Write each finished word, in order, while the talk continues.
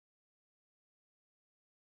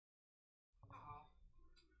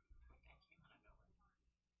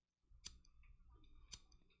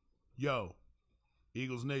Yo,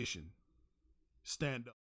 Eagles Nation, stand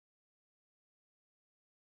up.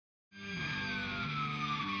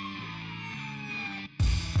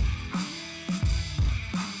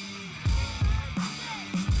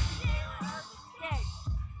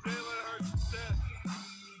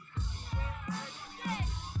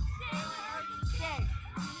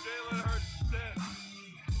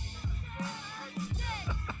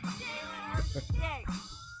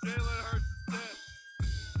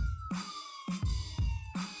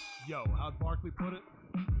 Yo, how'd Barkley put it?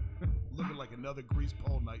 Looking like another grease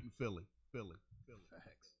pole night in Philly.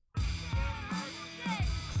 Facts.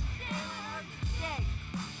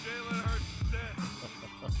 Jalen Hurts is dead.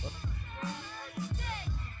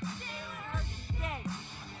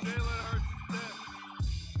 Jalen Hurts is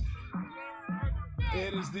dead.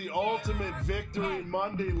 It is the ultimate victory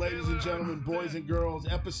Monday, ladies and gentlemen, boys and girls.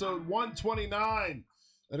 Episode 129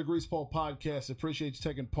 of the Grease Pole Podcast. Appreciate you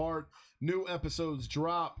taking part. New episodes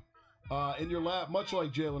drop in your lap, much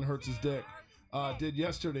like Jalen Hurts' dick did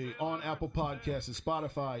yesterday on Apple Podcasts and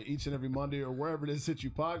Spotify each and every Monday or wherever it is that you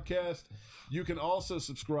podcast. You can also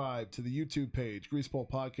subscribe to the YouTube page, Grease Pole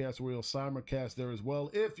Podcast, where you'll simulcast there as well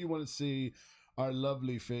if you want to see our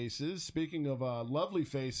lovely faces. Speaking of lovely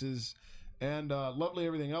faces and lovely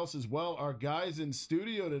everything else as well, our guys in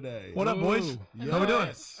studio today. What up, boys? Yes. How we doing?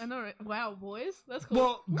 I know, right? Wow, boys? That's cool.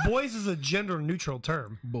 Well, boys is a gender-neutral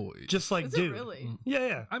term. Boys. Just like Is dude. it really?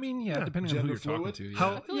 Yeah. I mean, yeah, depending on who Gender you're fluid? talking to. How-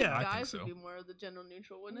 Yeah. I feel like yeah, I guys think would so. be more of the gender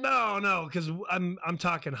neutral, wouldn't it? No, because I'm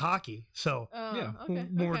talking hockey. So Yeah. Okay.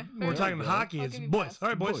 we're okay, fair talking enough. hockey I'll is give you boys. pass. All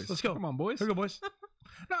right, boys, let's go. Come on, boys. Here we go, boys.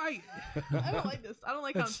 No, I don't like this. I don't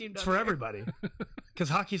like how I'm teamed It's up. for here. everybody. Because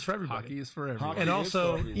hockey's for everybody. hockey is for everyone. Hockey And is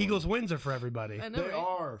also, for everyone. Eagles wins are for everybody. I know, They right?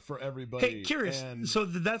 are for everybody. Hey, curious. And So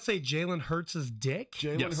did that say Jalen Hurts' dick?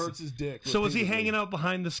 Jalen Yes. Hurts' dick. So was he repeatedly. hanging out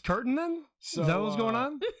behind this curtain then? So, Is that what was going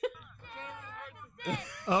on?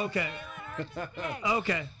 Okay.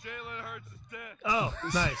 Okay. Jalen Hurts is dead. Oh,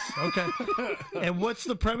 nice. Okay. And what's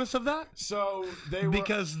the premise of that? So they were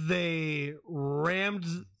Because they rammed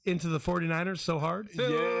into the 49ers so hard?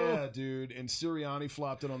 yeah, dude. And Sirianni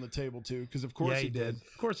flopped it on the table too, because of course Yeah, he did.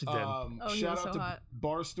 Of course he did. Oh, he shout was out so to hot.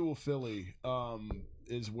 Barstool Philly.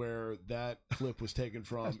 Is where that clip was taken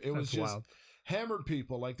from. It was That's just wild. hammered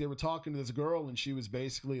people. Like they were talking to this girl, and she was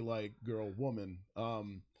basically like, woman.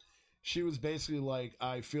 She was basically like,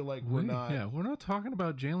 I feel like we're not. Yeah, we're not talking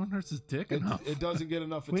about Jalen Hurts' dick enough. It doesn't get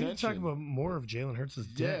enough we attention. need to talk about more of Jalen Hurts'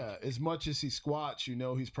 dick. Yeah, as much as he squats, you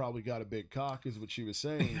know he's probably got a big cock, is what she was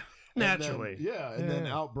saying. Naturally. And then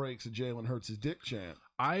outbreaks of Jalen Hurts' dick chant.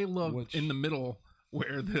 I love Which- in the middle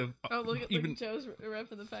where the Oh, look at even Joe's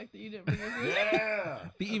repping the fact that you didn't bring us in. Yeah,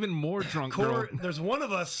 the even more drunk girl. Cor- there's one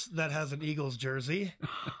of us that has an Eagles jersey.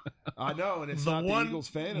 I know, and it's the not one, the Eagles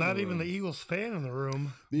fan. not in the even room. the Eagles fan in the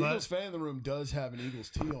room. The but Eagles fan in the room does have an Eagles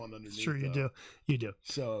tee on underneath. it's true, you though. do. You do.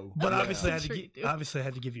 So, But yeah. obviously, Sure you do. I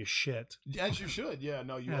had to give you shit, as you should. Yeah,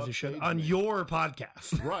 no, you as you should, upstaged on me. your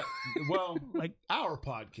podcast. right. Well, Like, our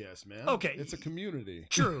podcast, man. Okay. it's a community.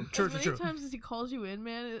 true. As many times as he calls you in,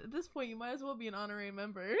 man, at this point, you might as well be an honorary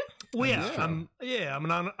member. Well, Yeah.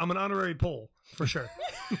 I'm an honorary poll for sure.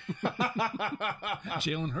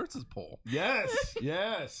 Jalen Hurts' pole.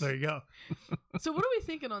 Yes. There you go. So what are we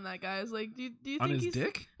thinking on that, guys? Like, do you On think his he's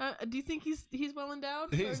dick? Do you think he's well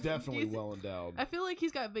endowed? He's Or definitely do you thi- well endowed. I feel like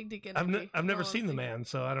he's got big dick energy. I've never That's all seen the I'm man,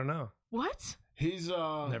 so I don't know. thinking. What? He's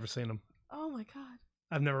Never seen him. Oh my god,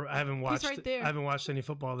 I haven't watched. right there. I haven't watched any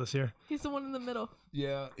football this year. he's the one in the middle.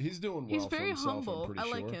 yeah, he's doing well. He's for very himself, humble. I'm pretty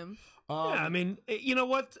I like sure. him. Yeah, I mean, you know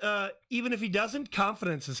what? Even if he doesn't,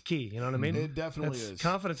 confidence is key. You know what I mean? It definitely is.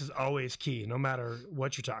 Confidence is always key, no matter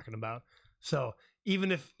what you're talking about. So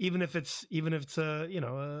even if it's a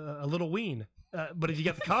little ween, but if you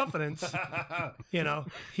get the confidence,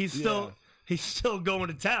 he's still going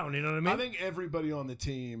to town. You know what I mean? I think everybody on the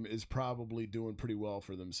team is probably doing pretty well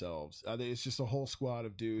for themselves. I think it's just a whole squad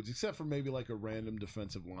of dudes, except for maybe like a random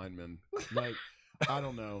defensive lineman. Like, I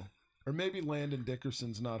don't know. Or maybe Landon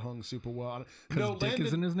Dickerson's not hung super well. Because Dick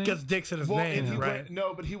is in his name? Because Dick's in his Well, and name, he right?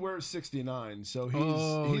 no, but he wears 69, so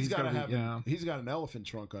Oh, he's got to gotta have be- yeah. he's got an elephant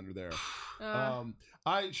trunk under there. Uh,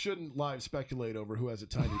 I shouldn't live speculate over who has a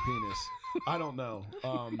tiny penis. I don't know,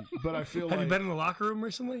 but I feel Have like you been in the locker room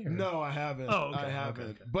recently? or- no, I haven't. Oh, okay, I haven't.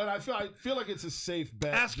 okay. But I feel like it's a safe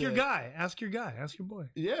bet. Ask your that- guy. Ask your guy. Ask your boy.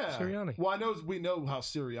 Yeah, Sirianni. Well, we know how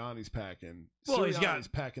Sirianni's packing. Well, he's Sirianni's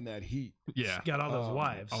packing that heat. Yeah. He's got all those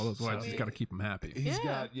wives. All those wives, so- he's got to keep him happy. He's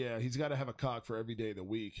Yeah. he's got to have a cock for every day of the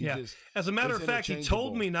week. He Yeah. just, As a matter it's of fact, he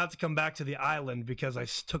told interchangeable. me not to come back to the island because I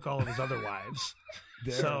took all of his other wives.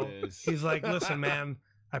 There So it is. he's like, "Listen, man,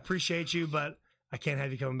 I appreciate you, but I can't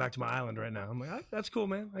have you coming back to my island right now. I'm like, that's cool,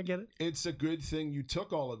 man. I get it. It's a good thing you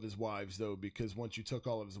took all of his wives, though, because once you took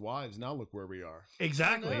all of his wives, now look where we are.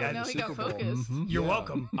 Exactly. No, I- now he Super got Bowl. focused. You're Yeah.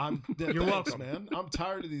 welcome. You're welcome. man. I'm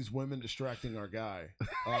tired of these women distracting our guy.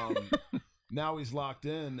 Now he's locked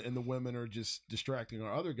in, and the women are just distracting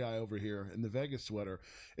our other guy over here in the Vegas sweater.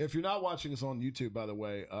 If you're not watching us on YouTube, by the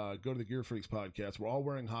way, go to the Gear Freaks podcast. We're all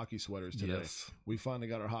wearing hockey sweaters today. Yes. We finally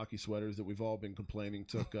got our hockey sweaters that we've all been complaining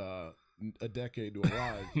took a decade to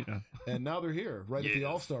arrive. Yeah. And now they're here right at the Yes.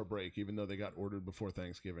 All-Star break, even though they got ordered before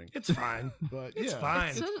Thanksgiving. It's fine. But It's yeah. fine.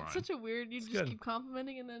 It's It's fine. such a weird. You just good. keep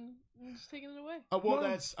complimenting and then just taking it away.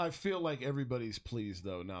 Well, I feel like everybody's pleased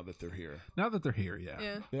though now that they're here. Now that they're here, yeah.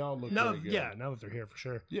 Yeah. They all look No, very good. yeah, now that they're here for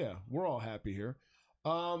sure. Yeah, we're all happy here.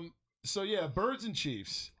 So yeah, Birds and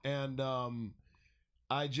Chiefs, and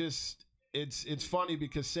it's funny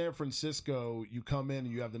because San Francisco, you come in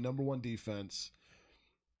and you have the number one defense,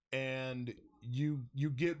 and you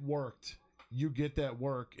get worked. You get that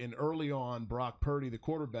work, and early on, Brock Purdy, the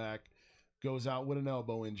quarterback, goes out with an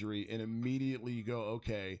elbow injury, and immediately you go,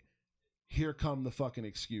 okay, here come the fucking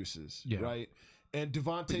excuses, Yeah. right? And But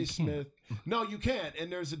Devontae you Smith, no, you can't.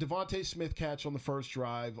 And there's a Devontae Smith catch on the first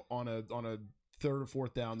drive on a third or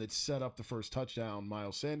fourth down that set up the first touchdown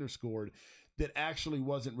Miles Sanders scored. That actually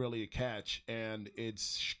wasn't really a catch, and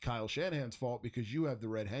it's Kyle Shanahan's fault because you have the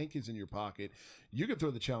red hankies in your pocket. You can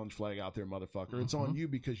throw the challenge flag out there, motherfucker. It's on you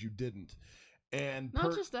because you didn't. And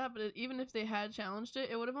Not just that, but even if they had challenged it,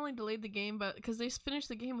 it would have only delayed the game, but because they finished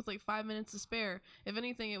the game with like 5 minutes to spare. If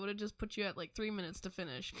anything, it would have just put you at like 3 minutes to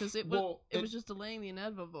finish because it was just delaying the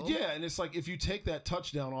inevitable. Yeah, and it's like if you take that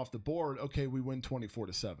touchdown off the board, okay, we win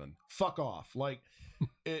 24-7. Fuck off. Like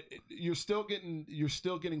you're still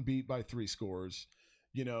getting beat by 3 scores.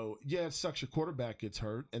 You know, yeah, it sucks your quarterback gets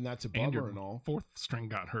hurt, and that's a And bummer your and all. fourth string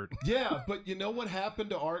got hurt. Yeah, but you know what happened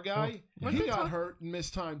to our guy? Weren't He they got talk- hurt and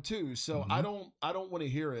missed time too. So I don't want to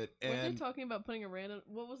hear it. Weren't they And talking about putting a random?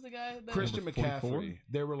 What was the guy? That Christian Number 44? McCaffrey,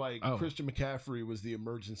 they were like Oh. Christian McCaffrey was the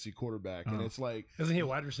emergency quarterback, and Oh. it's like Isn't he a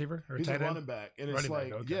wide receiver or a he's a tight running end? back, and it's Running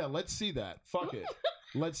back, like, okay. yeah, let's see that. Fuck it,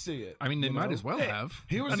 let's see it. I mean, they You might know? as well Hey, have.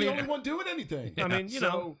 He was I the mean- only one doing anything. I mean, you So-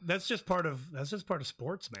 know, that's just part of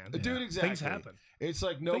sports, man. Dude, exactly. Things happen. It's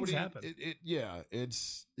like nobody. happen.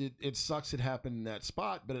 It sucks. It happened in that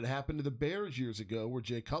spot, but it happened to the Bears years ago, where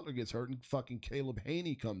Jay Cutler gets hurt and fucking Caleb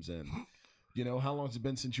Haney comes in. You know, how long has it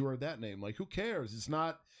been since you heard that name? Like, who cares? It's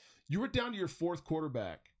not. You were down to your 4th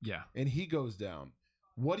quarterback, Yeah. and he goes down.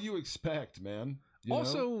 What do you expect, man? You know?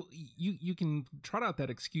 Also, you can trot out that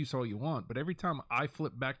excuse all you want, but every time I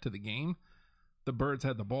flip back to the game, the Birds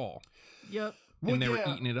had the ball Yep. Well, and they yeah.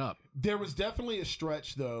 were eating it up. There was definitely a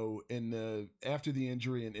stretch though after the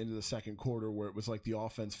injury and into the second quarter where it was like the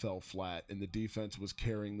offense fell flat and the defense was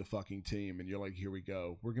carrying the fucking team, and you're like, here we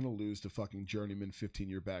go, we're gonna lose to fucking journeyman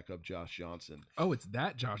 15-year backup Josh Johnson. Oh, it's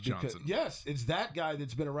that Josh Because- Johnson. yes, it's that guy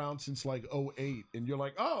that's been around since like 08, and you're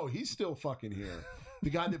like, oh, he's still fucking here. The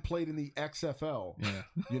guy that played in the XFL. Yeah.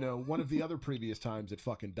 You know, one of the other previous times that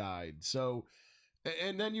fucking died. So,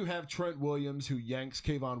 and then you have Trent Williams who yanks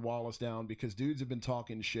Kayvon Wallace down because dudes have been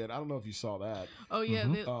talking shit. I don't know if you saw that, Oh yeah.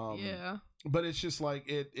 Mhm. Yeah. but it's just like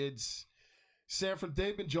it's Sanford.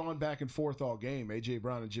 They've been jawing back and forth all game. AJ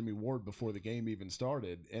Brown and Jimmy Ward before the game even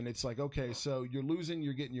started, and it's like, okay, so you're losing,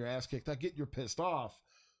 you're getting your ass kicked. I get you're pissed off,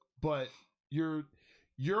 but you're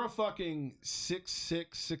a fucking 6'6",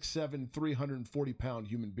 6'7", 340-pound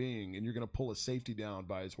human being, and you're gonna pull a safety down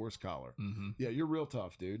by his horse collar. Mm-hmm. Yeah, you're real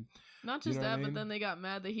tough, dude. Not You just know what I that, mean? but then they got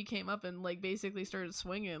mad that he came up and like basically started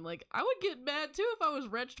swinging. Like I would get mad too if I was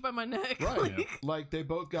wrenched by my neck. Right. Like, Like they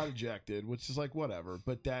both got ejected, which is like whatever,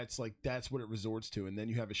 but that's what it resorts to. And then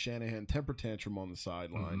you have a Shanahan temper tantrum on the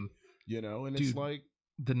sideline, you know, and it's Dude, like,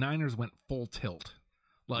 The Niners went full tilt.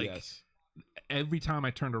 Like yes. every time I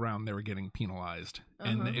turned around, they were getting penalized,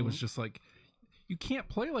 and Uh-huh. it was just like, you can't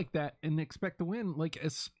play like that and expect to win. Like,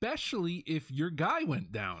 especially if your guy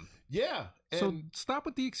went down. Yeah. So And stop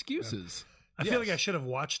with the excuses. I feel like Yes. I should have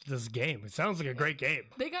watched this game. It sounds like a great game.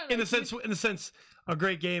 they got In the sense, a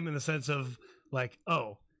great game in the sense of like,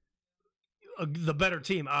 the better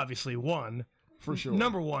team obviously won, for sure.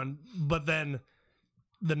 number one, but then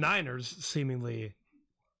the Niners seemingly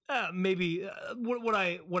maybe what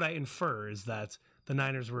I infer is that the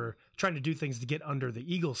Niners were trying to do things to get under the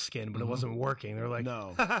Eagles' skin, but it wasn't working. They're like,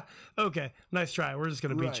 No. okay, nice try. We're just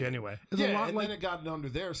going to beat you Right. anyway. It's a Yeah, lot and like then it got under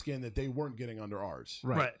their skin that they weren't getting under ours.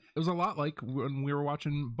 Right. It was a lot like when we were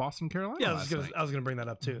watching Boston, Carolina. Yeah, last night. I was gonna bring that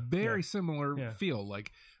up too. Very Yeah. similar Yeah. feel.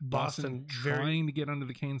 Like Boston, Boston very trying to get under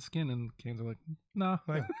the Canes' skin, and Canes are like, nah.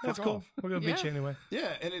 like, that's Fuck cool. off. We're gonna beat Yeah. you anyway.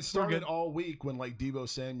 Yeah, and it started good. all week when like Deebo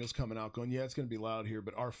Samuel's coming out going, yeah, it's going to be loud here,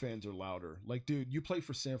 but our fans are louder. Like, dude, you play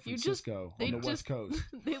for San You just- Francisco they on the just- West Coast.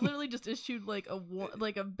 They literally just issued like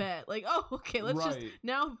a bet. Like, oh, okay, let's just Right.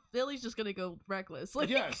 now Philly's just gonna go reckless. Like,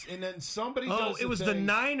 Yes, and then somebody Oh, does it was the thing-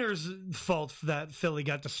 Niners' fault that Philly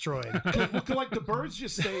got destroyed. like the birds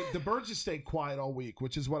just stayed quiet all week,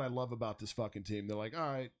 which is what I love about this fucking team. They're like, all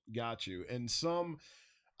right, got you. And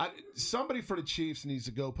somebody for the Chiefs needs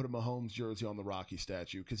to go put a Mahomes jersey on the Rocky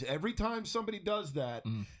statue, because every time somebody does that,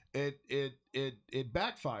 it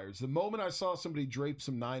backfires. The moment I saw somebody drape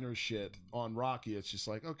some Niners shit on Rocky, it's just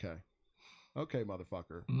like, okay,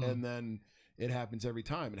 motherfucker. And then it happens every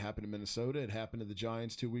time. It happened in Minnesota. It happened to the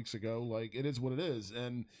Giants 2 weeks ago. Like, it is what it is.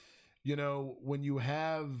 And you know, when you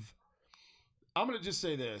have, I'm going to just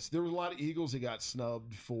say this. There was a lot of Eagles that got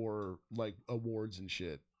snubbed for, like, awards and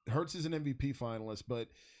shit. Hurts is an MVP finalist, but,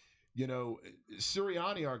 you know,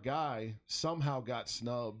 Sirianni, our guy, somehow got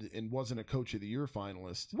snubbed and wasn't a Coach of the Year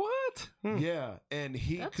finalist. What? Yeah, and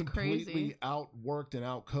he That's completely crazy. outworked and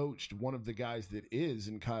outcoached one of the guys that is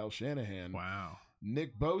in Kyle Shanahan. Wow.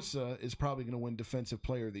 Nick Bosa is probably going to win Defensive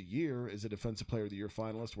Player of the Year as a Defensive Player of the Year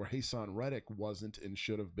finalist, where Hassan Reddick wasn't and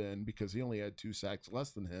should have been, because he only had 2 sacks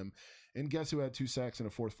less than him. And guess who had 2 sacks and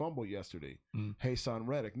a 4th fumble yesterday? Hassan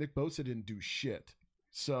Reddick. Nick Bosa didn't do shit.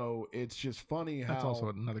 So it's just funny how That's also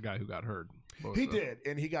another guy who got hurt. he did,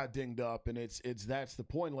 and he got dinged up, and it's that's the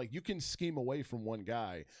point. Like, you can scheme away from one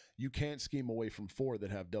guy, you can't scheme away from 4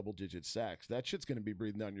 that have double-digit sacks. That shit's going to be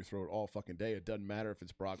breathing down your throat all fucking day. It doesn't matter if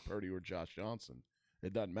it's Brock Purdy or Josh Johnson.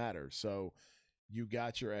 It doesn't matter. So you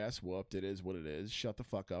got your ass whooped. It is what it is. Shut the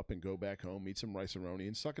fuck up and go back home, eat some rice-a-roni,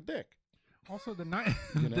 and suck a dick. Also, the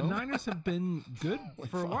You the know? Niners have been good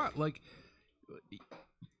for a while. Like,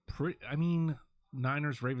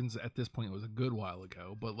 Niners Ravens at this point was a good while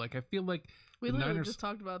ago, but like I feel like we the literally Niners just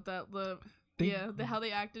talked about that. They- How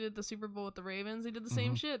they acted at the Super Bowl with the Ravens. They did the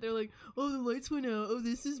same shit. They're like, oh, the lights went out. Oh,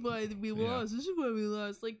 this is why we lost. This is why we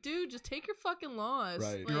lost. Like, dude, just take your fucking loss.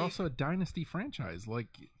 Right. Like, you're also a dynasty franchise. Like,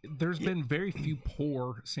 there's been very few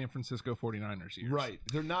poor San Francisco 49ers years. Right.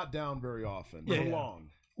 They're not down very often. Yeah, for yeah. long.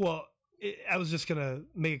 Well, I was just gonna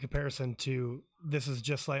make a comparison to this. Is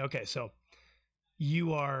just like, okay, so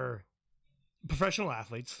you are professional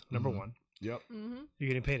athletes. Number Mhm. one, Yep. mm-hmm. you're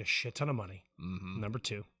getting paid a shit ton of money. Mm-hmm. Number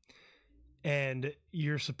two, and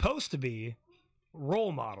you're supposed to be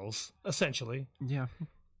role models, essentially. Yeah.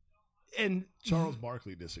 And Charles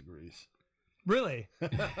Barkley disagrees. really,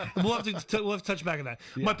 we'll have to touch back on that.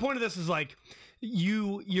 Yeah. My point of this is like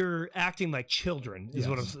you're acting like children. Is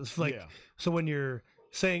what I'm Yes. it's like. Yeah. So when you're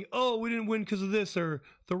saying, "Oh, we didn't win because of this," or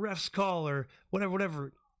the ref's call, or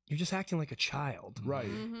whatever, you're just acting like a child. Right.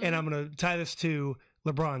 Mm-hmm. And I'm going to tie this to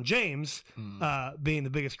LeBron James being the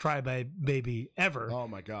biggest crybaby ever Oh,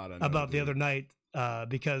 my God. I know, about the dude. other night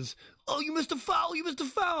because, oh, you missed a foul,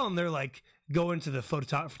 and they're like going to the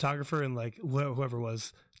photographer and like whoever it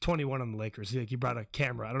was 21 on the Lakers. He brought a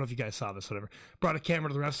camera. I don't know if you guys saw this, whatever. Brought a camera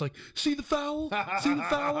to the refs, like, see the foul, see the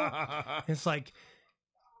foul. And it's like,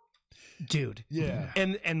 dude, Yeah.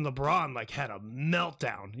 and LeBron like had a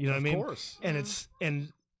meltdown. You know what I mean? Of course. And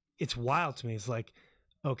it's wild to me. It's like,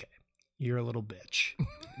 okay, you're a little bitch.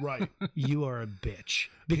 Right. You are a bitch.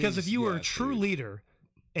 Because if you were a Yes, true dude. leader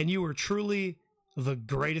and you were truly the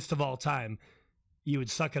greatest of all time, you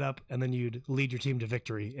would suck it up and then you'd lead your team to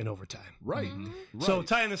victory in overtime. Right. Mhm. Right. So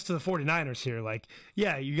tying this to the 49ers here, like,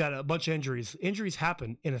 yeah, you got a bunch of injuries. Injuries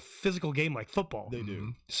happen in a physical game like football. They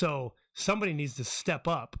do. So somebody needs to step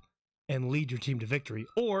up and lead your team to victory.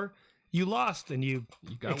 Or you lost and you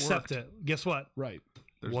got accept worked. it. Guess what? Right.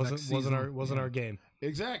 There's wasn't next season. our game.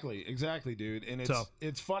 Exactly, dude. And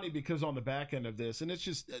it's funny because on the back end of this, and it's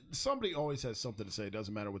just somebody always has something to say. It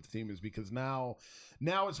doesn't matter what the team is, because now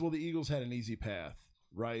it's, well, the Eagles had an easy path,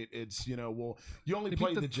 right? It's, you only They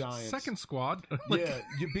played beat the Giants. second squad. Yeah,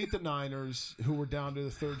 you beat the Niners, who were down to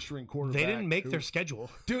the 3rd string quarterback. They didn't make who- their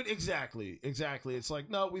schedule. Dude, exactly. It's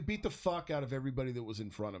like, no, we beat the fuck out of everybody that was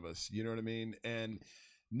in front of us. You know what I mean? And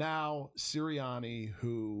now Sirianni,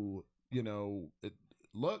 who,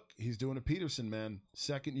 look, he's doing a Peterson, man.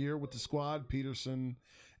 2nd year with the squad, Peterson.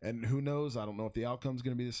 And who knows? I don't know if the outcome's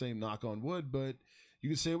going to be the same, knock on wood, but you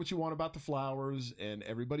can say what you want about the Flowers, and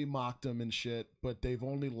everybody mocked them and shit, but they've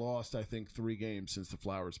only lost, I think, 3 games since the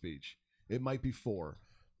Flower speech. It might be 4.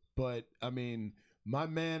 But, I mean, My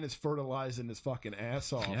man is fertilizing his fucking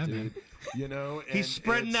ass off, Yeah, dude. man. You know, and He's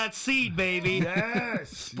spreading it's- that seed, baby. Yes,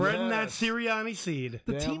 Spreading that yes. Sirianni seed.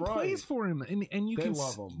 The Damn team right. plays for him, and you They can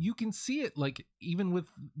love him. you can see it, like, even with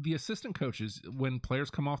the assistant coaches when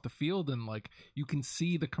players come off the field, and like you can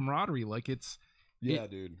see the camaraderie. Like it's Yeah,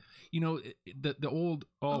 dude. you know the old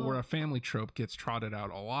we're a family trope gets trotted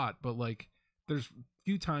out a lot, but like there's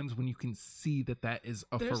few times when you can see that is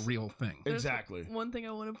a for There's- real thing. There's Exactly. One thing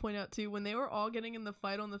I want to point out too, when they were all getting in the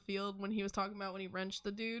fight on the field, when he was talking about when he wrenched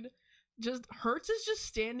the dude, just Hurts is just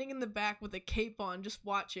standing in the back with a cape on, just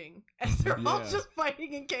watching as they're all Yeah. just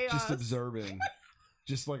fighting in chaos. Just observing.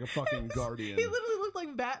 Just like a fucking guardian. He literally looked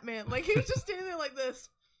like Batman. Like he was just standing there like this.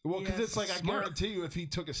 Well, because Yes. it's like, I Smart. guarantee you, if he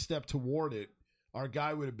took a step toward it, our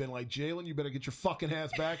guy would have been like, Jalen, you better get your fucking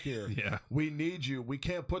ass back here. Yeah. We need you. We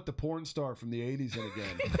can't put the porn star from the 80s in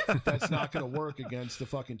again. That's not going to work against the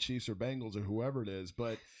fucking Chiefs or Bengals or whoever it is.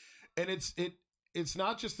 But, and it's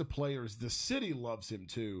not just the players. The city loves him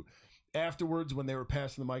too. Afterwards, when they were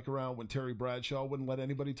passing the mic around, when Terry Bradshaw wouldn't let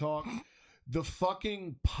anybody talk, the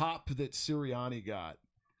fucking pop that Sirianni got.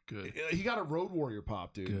 Good. He got a Road Warrior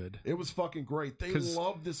pop, dude. Good. It was fucking great. They 'Cause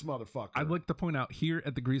love this motherfucker. I'd like to point out here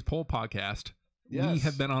at the Grease Pole podcast, we Yes.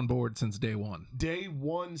 have been on board since day one. Day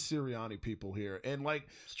one Sirianni people here, and like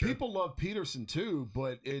true. people love Peterson too,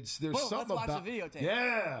 but there's Whoa, something let's watch about the videotape.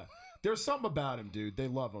 yeah, there's something about him, dude. They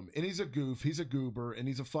love him, and he's a goof, he's a goober, and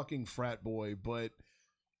he's a fucking frat boy. But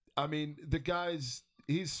I mean,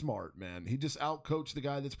 he's smart, man. He just outcoached the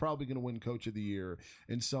guy that's probably going to win Coach of the Year,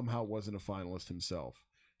 and somehow wasn't a finalist himself.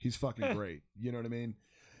 He's fucking great. You know what I mean?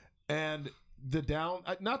 And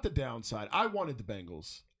not the downside. I wanted the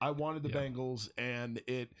Bengals. Bengals, and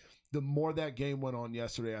the more that game went on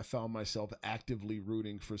yesterday, I found myself actively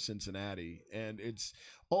rooting for Cincinnati. And it's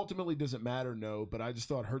ultimately doesn't matter, no, but I just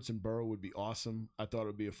thought Hurts and Burrow would be awesome. I thought it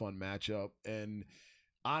would be a fun matchup. And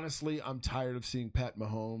honestly, I'm tired of seeing Pat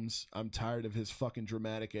Mahomes. I'm tired of his fucking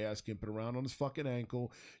dramatic ass gimping around on his fucking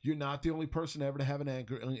ankle. You're not the only person ever to have an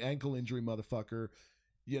ankle injury, motherfucker.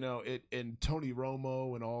 You know, and Tony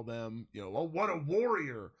Romo and all them, you know, oh, what a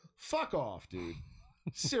warrior. Fuck off, dude.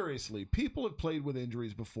 Seriously, people have played with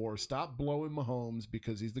injuries before. Stop blowing Mahomes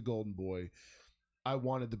because he's the golden boy. I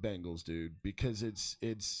wanted the Bengals, dude, because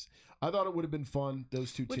I thought it would have been fun.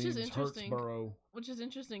 Those two Which teams, is Hurts, interesting. Burrow. Which is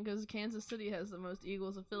interesting because Kansas City has the most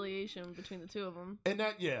Eagles affiliation between the two of them. And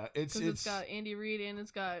that, yeah, Because it's got Andy Reid and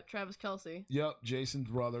it's got Travis Kelce. Yep, Jason's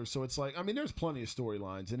brother. So it's like, I mean, there's plenty of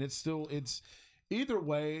storylines, and it's either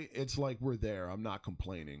way, it's like we're there. I'm not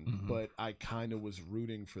complaining, Mhm. but I kind of was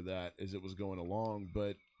rooting for that as it was going along.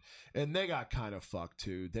 And they got kind of fucked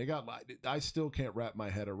too. They got like, I still can't wrap my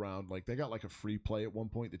head around, like, they got like a free play at one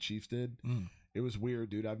point. The Chiefs did. Mm. It was weird,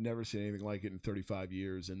 dude. I've never seen anything like it in 35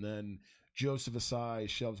 years. And then Joseph Asai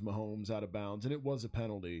shoves Mahomes out of bounds, and it was a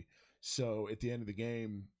penalty. So at the end of the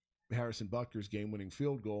game, Harrison Butker's game-winning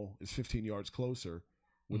field goal is 15 yards closer,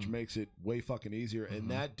 which makes it way fucking easier. Mhm.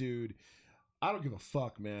 And that dude, I don't give a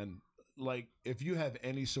fuck, man. Like, if you have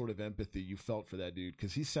any sort of empathy, you felt for that dude,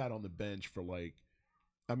 because he sat on the bench for like,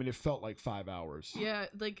 I mean, it felt like 5 hours. Yeah,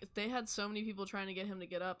 like they had so many people trying to get him to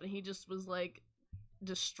get up, and he just was like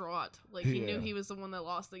distraught. Like he knew Yeah. he was the one that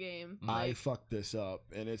lost the game. I Like, fucked this up.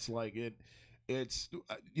 And it's like, it's,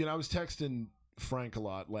 you know, I was texting Frank a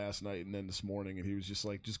lot last night and then this morning, and he was just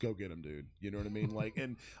like, just go get him, dude. You know what I mean? Like,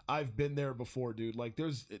 and I've been there before, dude. Like,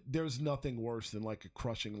 there's nothing worse than like a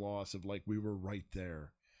crushing loss of like, we were right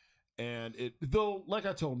there. And they'll, like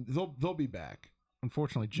I told him, they'll be back.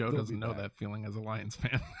 Unfortunately, Joe They'll doesn't be know back. that feeling as a Lions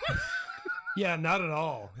fan. Yeah, not at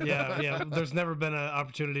all. Yeah. There's never been an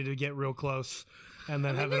opportunity to get real close and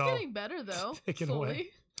then I have think it they're all. getting better though. taken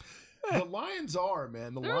slowly. away. The Lions are,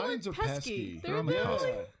 man. The They're, Lions like, are pesky. pesky. They're on the yeah. cusp.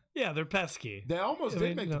 Yeah, they're pesky. They almost I did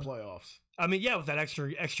mean, make you the know. playoffs. I mean, yeah, with that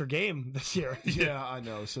extra game this year. Yeah, I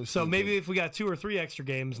know. So So stupid. maybe if we got 2 or 3 extra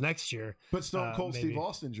games next year, But Stone Cold maybe. Steve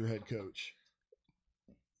Austin's your head coach.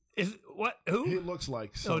 is what who? He looks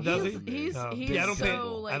like Oh, does something he? to me. He's No. he's Yeah, I don't so pay-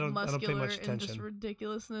 like I don't pay muscular much and just attention.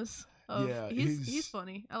 ridiculousness. Of, Yeah, he's he's-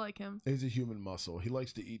 funny. I like him. He's a human muscle. He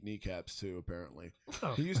likes to eat kneecaps too. Apparently,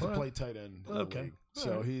 Oh, he used to well, play tight end. In the okay. league. All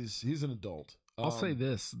So right. he's an adult. I'll say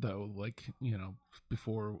this though, like, you know,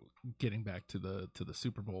 before getting back to the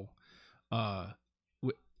Super Bowl,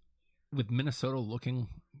 with Minnesota looking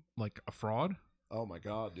like a fraud, Oh my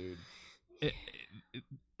god, dude.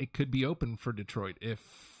 it could be open for Detroit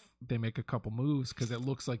if they make a couple moves, because it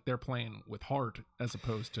looks like they're playing with heart as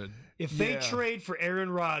opposed to If they Yeah. trade for Aaron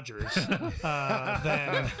Rodgers,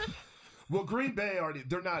 then Well, Green Bay already.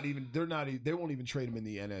 They won't even trade him in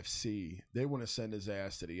the NFC. They want to send his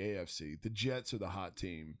ass to the AFC. The Jets are the hot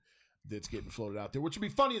team. that's getting floated out there, which would be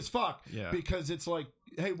funny as fuck. Yeah. Because it's like,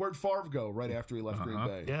 hey, where'd Favre go right after he left Green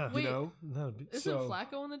Bay? Yeah. You Wait. know? That'd be- Isn't So-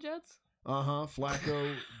 Flacco on the Jets?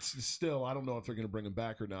 Flacco, still, I don't know if they're going to bring him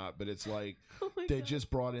back or not, but it's like Oh my they God.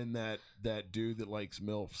 just brought in that dude that likes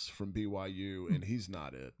MILFs from BYU, and he's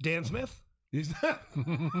not it. Dan Smith? He's not.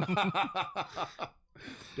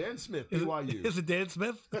 Dan Smith, BYU. Is it Dan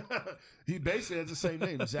Smith? He basically has the same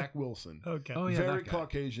name, Zach Wilson. Okay. Oh, yeah, Very that guy.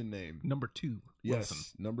 Caucasian name. Number 2. Yes, Wilson.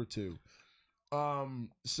 number 2.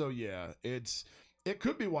 So yeah, it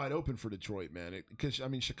could be wide open for Detroit, man. Because I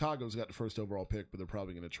mean, Chicago's got the first overall pick, but they're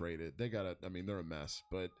probably going to trade it. They got to. I mean, they're a mess.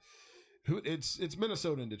 But it's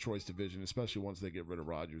Minnesota and Detroit's division, especially once they get rid of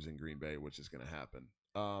Rodgers in Green Bay, which is going to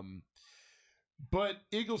happen. But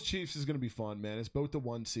Eagles Chiefs is going to be fun, man. It's both the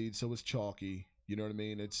 1 seed, so it's chalky. You know what I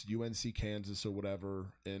mean? It's UNC Kansas or whatever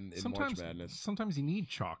in March Madness. Sometimes you need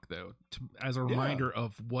chalk though, as a reminder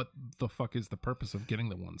of what the fuck is the purpose of getting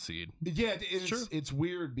the 1 seed. Yeah, it's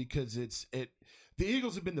weird because the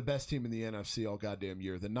Eagles have been the best team in the NFC all goddamn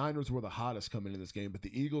year. The Niners were the hottest coming in this game, but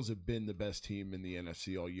the Eagles have been the best team in the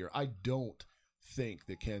NFC all year. I don't think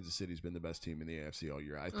that Kansas City's been the best team in the AFC all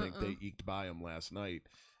year. I think they eked by them last night.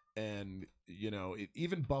 And, you know,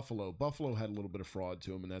 even Buffalo had a little bit of fraud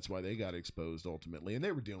to them, and that's why they got exposed ultimately. And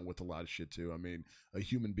they were dealing with a lot of shit, too. I mean, a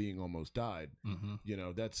human being almost died. Mm-hmm. You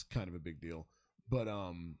know, that's kind of a big deal. But,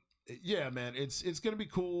 yeah, man, it's going to be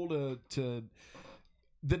cool to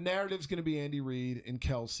the narrative's going to be Andy Reid and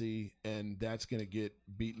Kelsey, and that's going to get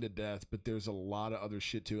beaten to death. But there's a lot of other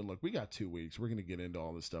shit, too. And, look, we got 2 weeks. We're going to get into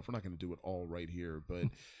all this stuff. We're not going to do it all right here. But,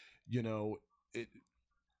 you know,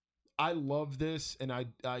 I love this, and I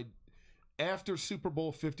after Super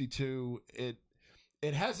Bowl 52,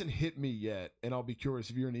 it hasn't hit me yet, and I'll be curious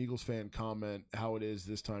if you're an Eagles fan, comment how it is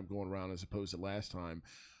this time going around as opposed to last time.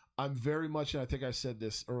 I'm very much, and I think I said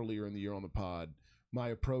this earlier in the year on the pod, my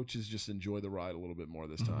approach is just enjoy the ride a little bit more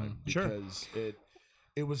this time Sure. because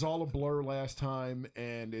it was all a blur last time,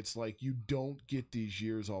 and it's like you don't get these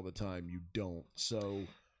years all the time. You don't. So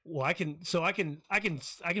Well, I can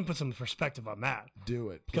put some perspective on that do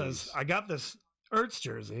it, because please. I got this Ertz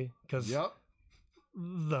jersey because Yep.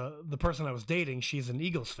 the person I was dating, she's an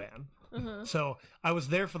Eagles fan, Uh-huh. so I was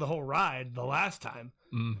there for the whole ride the last time.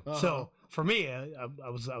 Uh-huh. So for me, I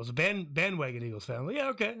was a bandwagon Eagles fan. I'm like, yeah,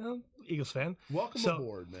 okay, Eagles fan. Welcome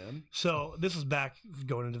aboard, man. So this was back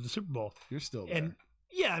going into the Super Bowl, You're still there. and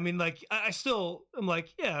yeah, I mean, like I'm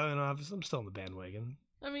like, yeah, you know, I'm still in the bandwagon.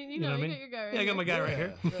 I mean, You know what I you mean? got your guy right Yeah, I got here. my guy right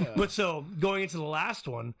here. Yeah. But so going into the last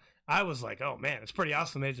one, I was like, oh man, it's pretty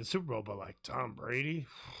awesome they made it to the Super Bowl, but like Tom Brady.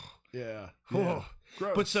 Yeah. Whoa.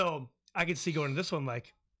 Gross. But so I could see going to this one,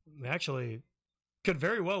 like, actually could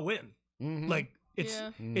very well win. Mhm. Like it's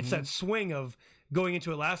Yeah. it's that swing of going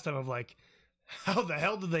into it last time of like, how the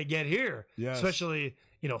hell did they get here? Yes. Especially,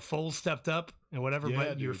 you know, Foles stepped up and whatever, Yeah,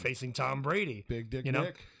 but you're dude. facing Tom Brady. Big Dick you know?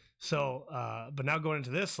 Nick. So but now going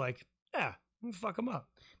into this, like, yeah, fuck him up.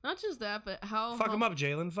 Not just that, but how Fuck him up,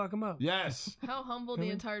 Jalen. Fuck him up. Yes. how humble the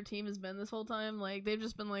Really? entire team has been this whole time. Like they've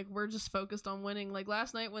just been like, we're just focused on winning. Like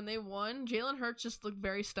last night when they won, Jalen Hurts just looked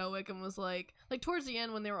very stoic and was like towards the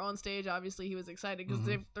end when they were on stage, obviously he was excited because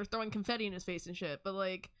they're throwing confetti in his face and shit. But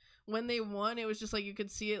like when they won, it was just like you could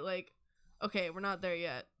see it like, okay, we're not there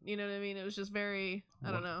yet. You know what I mean? It was just very,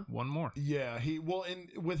 I don't know. One more. Yeah, and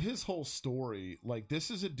with his whole story, like this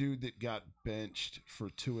is a dude that got benched for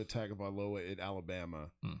Tua Tagovailoa at Alabama,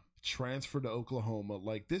 transferred to Oklahoma.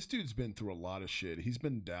 Like this dude's been through a lot of shit. He's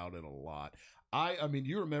been doubted a lot. I mean,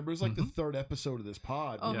 you remember it was like the third episode of this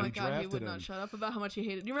pod. Oh when my we god, he drafted would him. not shut up about how much he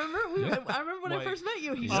hated. You remember? I remember when Like, I first met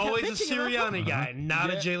you. He just kept Always a bitching about- Sirianni guy, not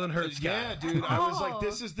a Yeah, Jalen Hurts guy. Yeah, dude. I was like, Oh.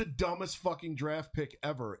 this is the dumbest fucking draft pick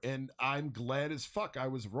ever. And I'm glad as fuck I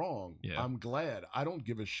was wrong. Yeah. I'm glad. I don't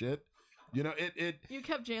give a shit. You know, it You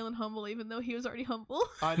kept Jalen humble even though he was already humble.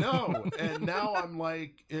 I know. And now I'm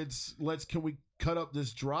like, can we cut up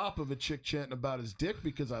this drop of a chick chanting about his dick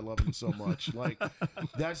because I love him so much? Like,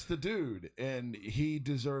 that's the dude. And he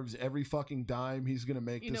deserves every fucking dime he's going to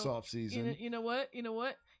make this offseason. You know what?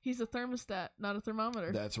 He's a thermostat, not a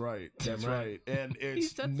thermometer. That's right. That's right. And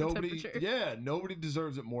it's sets the nobody. temperature. Yeah, nobody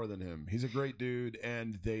deserves it more than him. He's a great dude,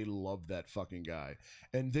 and they love that fucking guy.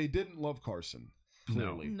 And they didn't love Carson.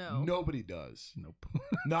 Clearly, No. Nobody does. Nope.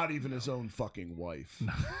 Not even his own fucking wife.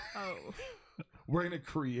 Oh. We're gonna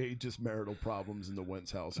create just marital problems in the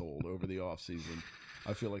Wentz household over the offseason.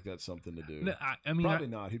 I feel like that's something to do. No, I mean, Probably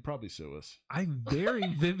not. He'd probably sue us. I very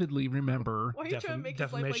vividly remember. Why are you trying to make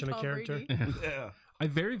his life like defamation of Tom character. Brady? Yeah. I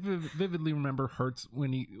very vividly remember Hurts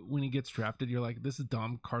when he gets drafted. You're like, this is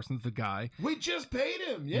dumb. Carson's the guy. We just paid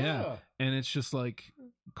him. Yeah. And it's just like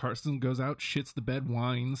Carson goes out, shits the bed,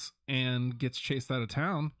 whines, and gets chased out of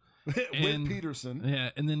town. With And- Peterson. Yeah,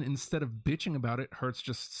 and then instead of bitching about it, Hurts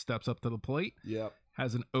just steps up to the plate, Yep.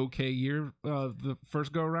 has an okay year the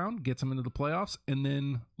first go around, gets him into the playoffs, and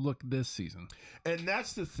then look this season. And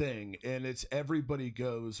that's the thing. And it's everybody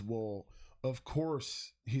goes, well, of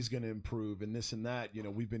course he's going to improve and this and that. You know,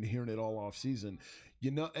 we've been hearing it all off season. You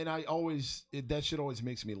know, and that shit always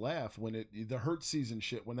makes me laugh when the Hurt season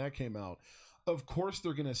shit, when that came out. Of course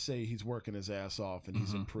they're going to say he's working his ass off and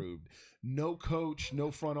he's improved. No coach,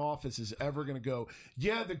 no front office is ever going to go,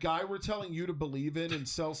 yeah, the guy we're telling you to believe in and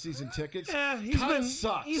sell season tickets Yeah, kinda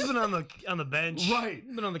sucks. He's been on the bench, Right.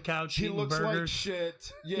 Been on the couch. He eating looks like burgers.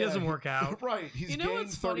 shit. Yeah, He doesn't work out. Right. He's You know gained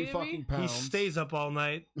what's funny 30 to me? fucking He pounds. stays up all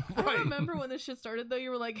night. I Right. remember when this shit started though.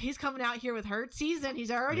 You were like, "He's coming out here with Hurt season.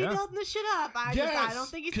 He's already Yeah. building this shit up. I don't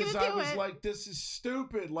think he's gonna because do I was it." like, this is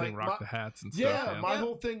stupid. They Like, rock the hats and yeah, stuff. my Yep.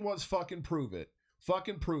 whole thing was fucking prove it.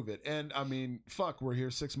 Fucking prove it. And I mean, fuck, we're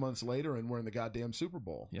here 6 months later and we're in the goddamn Super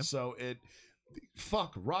Bowl. Yep. So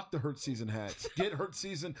rock the Hurt season hats. Get Hurt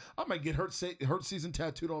season. I might get Hurt season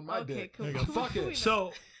tattooed on my Okay, dick. cool. There you go. Fuck it. We know.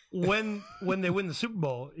 So when they win the Super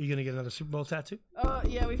Bowl, are you gonna get another Super Bowl tattoo?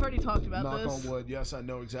 Yeah, we've already talked about Knock this. on wood. Yes, I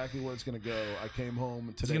know exactly where it's going to go. I came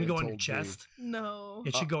home today. Is it gonna go and on your told Bree. chest? No.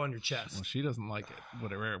 It should go on your chest. Well, she doesn't like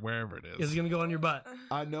it, wherever it is. Is it gonna go on your butt?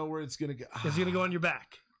 I know where it's going to go. Is it gonna go on your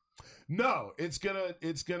back? No, it's gonna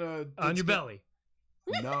On your belly?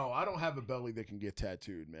 No, I don't have a belly that can get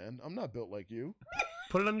tattooed, man. I'm not built like you.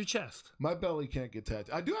 Put it on your chest. My belly can't get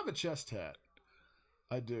tattooed. I do have a chest tat.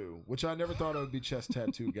 I do, which I never thought I would be chest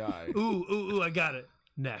tattoo guy. Ooh, I got it.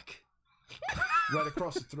 Neck. Right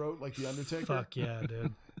across the throat, like the Undertaker. Fuck yeah,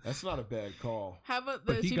 dude. That's not a bad call. How about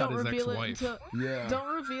But this? he You got don't his reveal it ex-wife. until Yeah.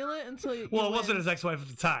 don't reveal it until you. Well, it win. wasn't his ex-wife at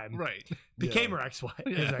the time. Right. Became Yeah. her ex-wife.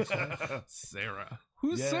 His ex-wife. Sarah.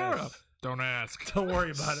 Who's Yes. Sarah? Don't ask. Don't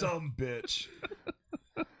worry about it. Some bitch.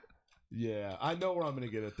 Yeah, I know where I'm going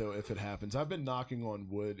to get it though if it happens. I've been knocking on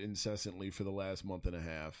wood incessantly for the last month and a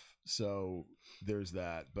half, so there's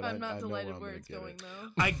that. But I'm I not know delighted I'm where gonna it's get going it. though.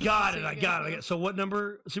 I got it. So I you got get it. So what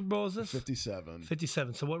number Super Bowl is this? 57.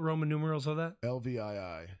 57. So what Roman numerals are that?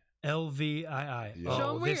 LVII. LVII. Yeah. Oh,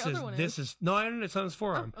 Show 'em where this your is other one this is no, I don't know. It's on his Oh,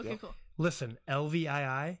 forearm. okay, Yep. cool. Listen,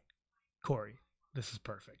 LVII, Corey. This is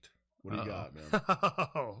perfect. What do you Uh-oh.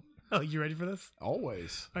 got, man? Oh, you ready for this?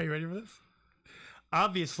 Always. Are you ready for this?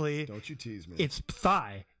 Obviously, Don't you tease me. it's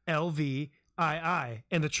thigh, LVII,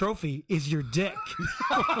 and the trophy is your dick.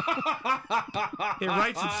 It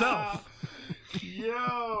writes itself.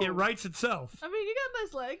 Yo. It writes itself. I mean, you got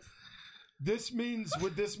nice legs.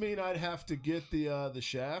 Would this mean I'd have to get the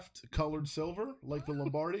shaft colored silver like the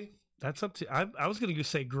Lombardi? That's up to. I was going to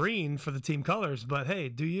say green for the team colors, but hey,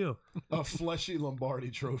 do you? A fleshy Lombardi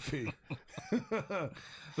trophy.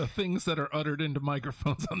 The things that are uttered into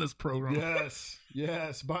microphones on this program. Yes.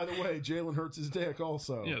 Yes. By the way, Jalen hurts his dick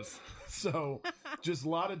also. Yes. So just a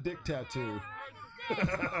lot of dick tattoo. Jalen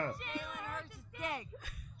hurts his dick.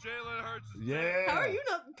 Yeah. How are you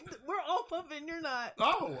not? We're all pumping. You're not.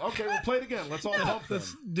 Oh, okay. We'll play it again. Let's all pump then.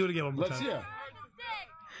 Let's do it again one more Let's time. yeah.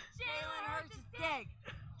 Jalen hurts his dick.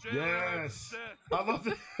 Yes. I love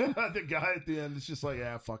the guy at the end. It's just like,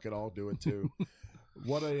 ah, fuck it, I'll do it too.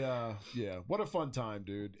 What a fun time,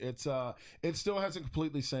 dude. It's it still hasn't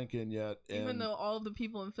completely sank in yet. Even and though all of the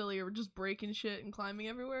people in Philly are just breaking shit and climbing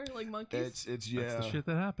everywhere like monkeys. it's yeah. That's the shit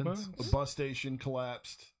that happens. The bus station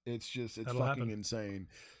collapsed. It's That'll fucking happen. insane.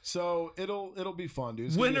 So it'll be fun, dude.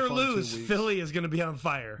 It's Win gonna or be a fun 2 lose, weeks. Philly is going to be on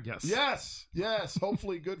fire. Yes. Yes.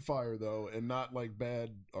 Hopefully good fire though, and not like bad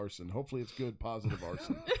arson. Hopefully it's good positive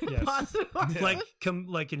arson. Yes. Positive.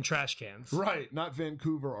 Like in trash cans. Right, not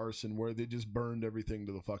Vancouver arson where they just burned everything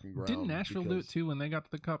to the fucking ground. Didn't Nashville do it too when they got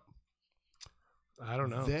to the cup? I don't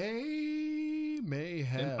know. They may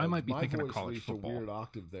have. I might be My thinking of voice college reached football. A weird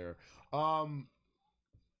octave there.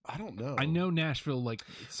 I don't know. I know Nashville, like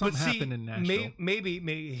something But see, happened in Nashville.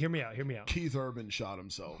 maybe hear me out. Keith Urban shot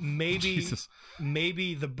himself. Maybe Jesus.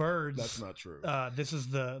 maybe the Birds. That's not true. This is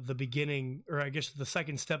the beginning, or I guess the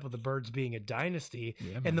second step of the Birds being a dynasty.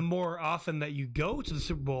 Yeah, and man. the more often that you go to the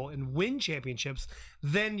Super Bowl and win championships,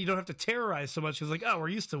 then you don't have to terrorize so much. It's like, oh, we're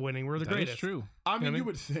used to winning. We're the That is greatest. true. I mean, I mean- you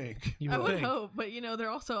would think. You I would would think. hope, but there are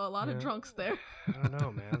also a lot of Yeah. drunks there. I don't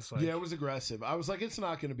know, man. It's like, Yeah, it was aggressive. I was like, it's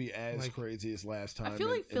not going to be as Like- crazy as last time. I feel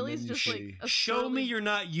like and Philly's then you just see- like a show me surly- you're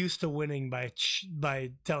not used to winning by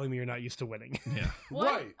telling me you're not used to winning. Yeah. What?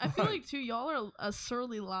 Right, I feel right. like too, y'all are a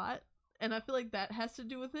surly lot, and I feel like that has to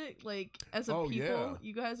do with it. Like as a Oh, people, yeah.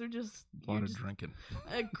 you guys are just A lot you're of just drinking.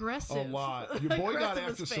 aggressive. a lot. Your boy got Aggressive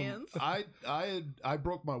after as some. fans. I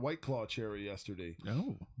broke my White Claw cherry yesterday.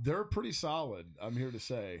 Oh. They're pretty solid. I'm here to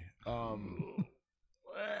say.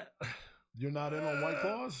 You're not in on White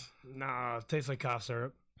Claws? Nah, it tastes like cough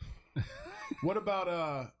syrup. What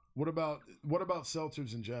about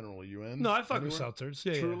seltzers in general? Are you in? No, I fuck with Anywhere? seltzers.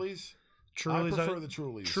 Yeah, Trulies? Trulies. I prefer the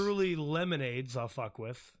Trulies. Truly lemonades. I'll fuck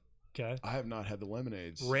with. Okay. I have not had the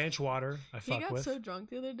lemonades. Ranch water. I He fuck got with. so drunk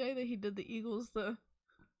the other day that he did the Eagles.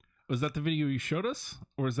 Was that the video you showed us,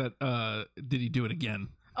 or is that did he do it again?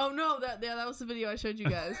 Oh no, that was the video I showed you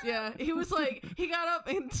guys. Yeah, he was like, he got up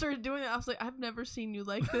and started doing it. I was like, I've never seen you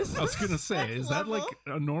like this. I was gonna say, is that like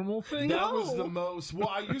level. a normal thing? That was the No. most. Well,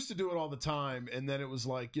 I used to do it all the time, and then it was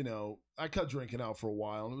like, I cut drinking out for a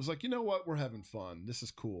while, and it was like, you know what, we're having fun. This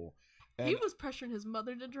is cool. And He was pressuring his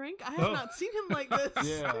mother to drink. I have Oh. not seen him like this.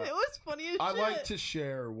 Yeah. It was funny as I shit. like to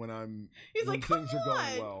share when He's when like, things "Come are going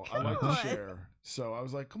on, well. I come like on." to share. So I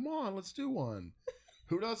was like, come on, let's do one.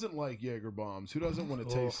 Who doesn't like Jaeger bombs? Who doesn't want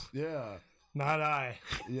to Oh. taste? Yeah, Not I.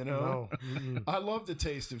 No. Mm-mm. I love the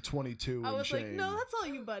taste of 22 I and was change. like, no, that's all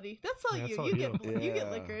you, buddy. That's all Yeah, you. that's all You you. get you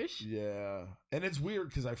get licorice. Yeah, and it's weird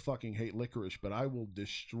because I fucking hate licorice, but I will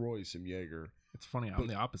destroy some Jaeger. It's funny. I'm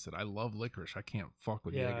the opposite. I love licorice. I can't fuck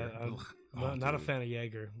with Yeah, Jaeger, I'm Ugh. not a dude. fan of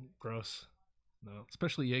Jaeger. Gross. No,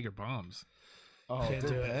 Especially Jaeger bombs. Oh, Can't do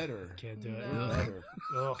they're it. better. can't do it. No. Ugh. Better.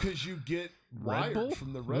 Ugh. Because you get Red wired Bull?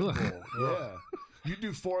 from the Red Ugh. Bull. Yeah. You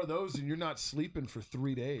do 4 of those and you're not sleeping for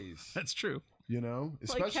 3 days. That's true.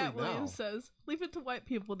 Especially Like Cat now. Williams says, leave it to white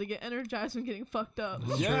people to get energized when getting fucked up.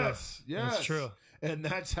 That's Yes, true. yes. That's true. And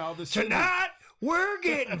that's how the Tonight we're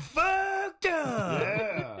getting fucked up.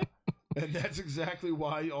 Yeah. And that's exactly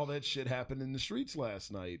why all that shit happened in the streets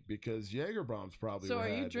last night, because Jaeger bombs probably So were are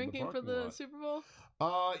had you in drinking for parking the lot. Super Bowl?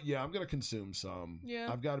 Yeah, I'm gonna consume some. Yeah.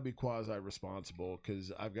 I've got to be quasi responsible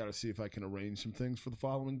because I've got to see if I can arrange some things for the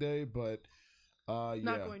following day. But yeah,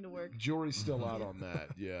 Not going to work. jury's still out on that.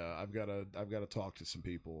 Yeah, I've got to talk to some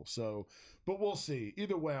people. So, but we'll see.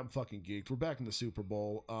 Either way, I'm fucking geeked. We're back in the Super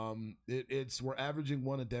Bowl. We're averaging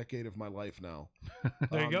one a decade of my life now.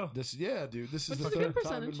 There you go. Dude. This is Which the is a good third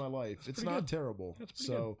time in percentage. my life. It's pretty not good. terrible. That's pretty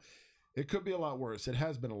So. It could be a lot worse. It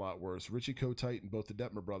has been a lot worse. Richie Kotite and both the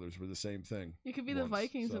Detmer brothers were the same thing. You could be the once,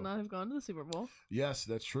 Vikings so. and not have gone to the Super Bowl. Yes,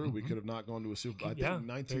 that's true. We Mhm. could have not gone to a Super Bowl. I think Yeah, there you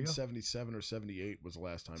go. 1977 or 78 was the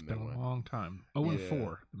last time It's they been a went. long time. 0-4,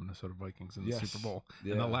 Yeah. the Minnesota Vikings in the Yes. Super Bowl.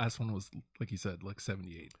 Yeah. And the last one was, like you said, like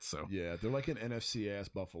 78. So, Yeah, they're like an NFC ass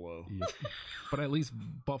Buffalo. yeah. But at least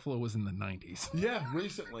Buffalo was in the 90s. Yeah,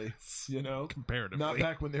 recently, Comparatively. not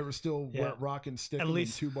back when they were still Yeah. rocking stick At and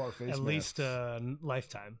least- 2-bar face At least masks.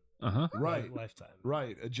 lifetime. Uh-huh. Right, Lifetime.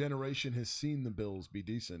 right. A generation has seen the Bills be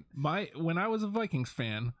decent. When I was a Vikings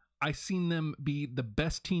fan, I seen them be the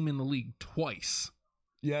best team in the league twice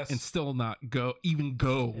Yes, and still not go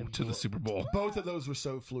And to the Super Bowl. both of those were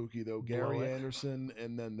so fluky though. Gary Blow it. Anderson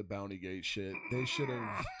and then the Bounty Gate shit. They should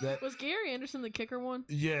have that. Was Gary Anderson the kicker one?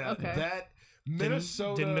 Yeah, Okay. that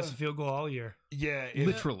Minnesota didn't miss a field goal all year. Yeah, it-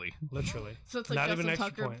 Literally. Literally. So it's like Not even Justin an extra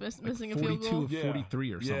Tucker point. missing a 42 field goal. of Yeah.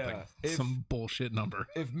 43 or something. Yeah. If- Some bullshit number.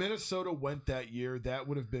 if Minnesota went that year, that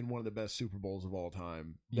would have been one of the best Super Bowls of all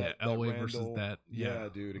time. Yeah, Elway versus Randall- that. Yeah, Yeah.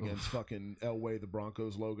 dude, against fucking Elway, the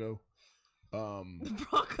Broncos logo. The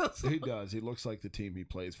Broncos. He does. He looks like the team he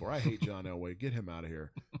plays for. I hate John Elway. Get him out of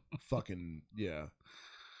here. Fucking yeah.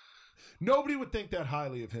 Nobody would think that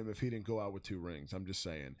highly of him if he didn't go out with 2 rings. I'm just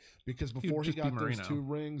saying. Because before he just be got those Marino. 2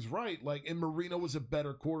 rings, right, like, and Marino was a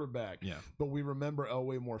better quarterback. Yeah. But we remember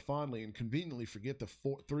Elway more fondly and conveniently forget the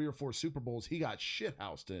 3 or 4 Super Bowls he got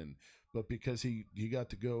shithoused in. But because he got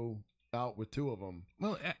to go out with 2 of them,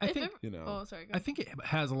 Well, I If think ever- you know. Oh, sorry. Go I think it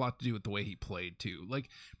has a lot to do with the way he played too. Like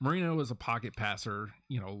Marino was a pocket passer,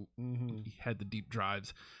 Mhm. he had the deep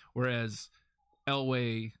drives, whereas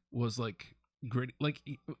Elway was like gritty. Like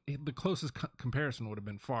the closest comparison would have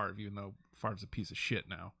been Favre, even though Favre's a piece of shit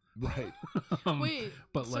now. Right. Wait,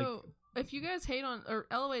 but like so if you guys hate on, or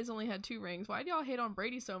Elway's only had 2 rings, why do y'all hate on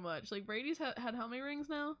Brady so much? Like Brady's had how many rings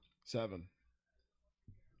now? 7.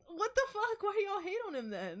 What the fuck? Why do y'all hate on him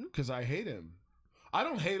then? Because I hate him. I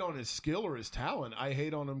don't hate on his skill or his talent. I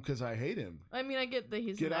hate on him because I hate him. I mean, I get that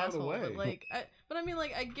he's Get an out of the asshole, way. but like, I mean,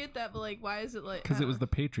 like, I get that, but like, why is it like? because it was the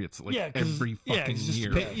Patriots like yeah, 'cause- every yeah, fucking it's just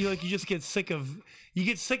year. you just get sick of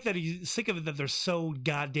sick of it that they're so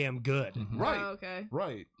goddamn good. Mhm. Right. Oh, okay.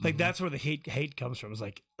 Right. Like that's where the hate comes from. It's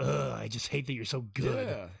like, ugh, I just hate that you're so good.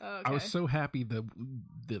 Yeah. Oh, okay. I was so happy the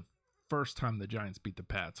first time the Giants beat the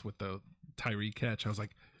Pats with the Tyree catch. I was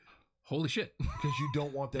like, holy shit. Because you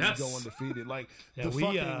don't want them Yes. to go undefeated. Like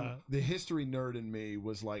Yeah, the history nerd in me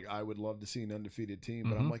was like, I would love to see an undefeated team,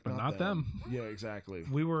 but I'm Mhm, like, but not not them. Yeah, exactly.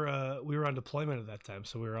 We were on deployment at that time,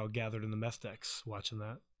 so we were all gathered in the mess decks watching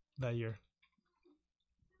that year.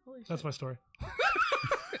 Holy That's shit. my story.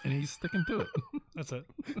 And he's sticking to it. That's it.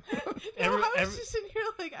 No, every- I was every- just in here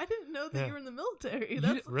like, I didn't know know that Yeah. you were in the military. You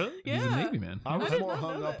That's Really? yeah. He's a Navy man. I was did more not know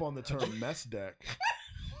hung up that. on the term mess deck.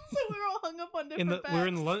 So we were all hung up on In different the facts.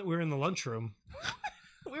 we're in the lunchroom.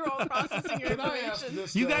 We were all processing your Can I ask information.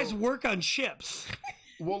 this? You though? guys work on ships.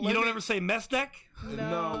 Well, You let don't me- ever say mess deck? No.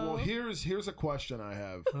 No. Well, here's a question I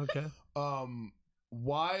have. Okay.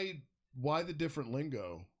 Why the different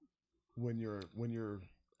lingo when you're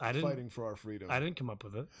I didn't fighting for our freedom? I didn't come up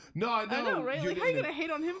with it. No, I know. I know, right? you Like, how you didn't- gonna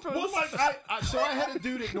hate on him for? Well, like, so I had a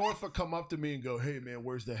dude at Norfolk come up to me and go, "Hey, man,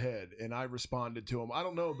 where's the head?" And I responded to him, "I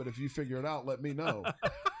don't know, but if you figure it out, let me know."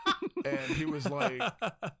 And he was like,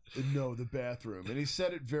 "No, the bathroom." And he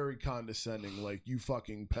said it very condescending, like, "You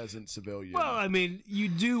fucking peasant civilian." Well, I mean, you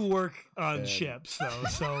do work on And- ships though,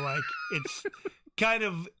 so like it's kind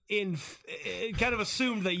of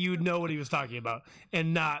assumed that you would know what he was talking about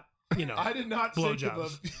and not, you know. I did not think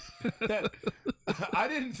of blowjobs. that. I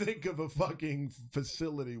didn't think of a fucking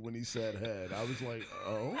facility when he said head. I was like,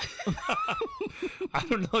 "Oh, I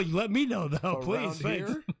don't know. You let me know though, around please. Thanks.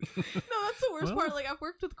 here." No, that's the worst Well- part. Like, I've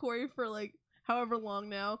worked with Corey for like however long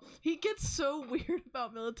now. He gets so weird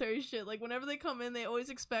about military shit. Like, whenever they come in, they always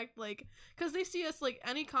expect like, because they see us like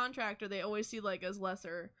any contractor, they always see like as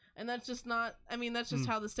lesser, and that's just not. I mean, that's just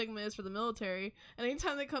how the stigma is for the military. And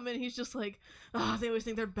anytime they come in, he's just like, they always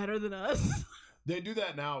think they're better than us. They do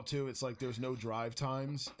that now too. It's like there's no drive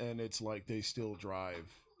times, and it's like they still drive.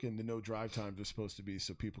 And the no drive times are supposed to be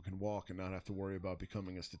so people can walk and not have to worry about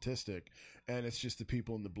becoming a statistic. And it's just the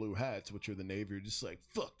people in the blue hats, which are the Navy, are just like,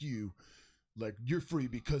 "Fuck you. Like, you're free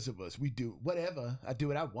because of us. We do whatever. I do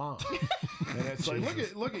what I want." And it's like,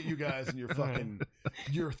 look at you guys and your fucking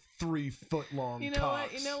your 3 foot long. You know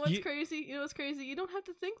cocks. what? You know what's You- crazy? You know what's crazy? You don't have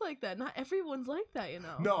to think like that. Not everyone's like that. You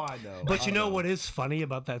know. No, I know. But you I know what is funny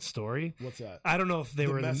about that story? What's that? I don't know if they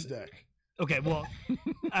the were in mess the, deck. okay. Well,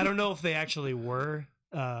 I don't know if they actually were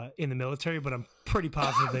in the military, but I'm pretty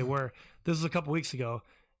positive they were. This was a couple weeks ago.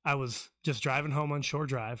 I was just driving home on Shore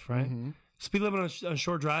Drive, right? Mhm. Speed limit on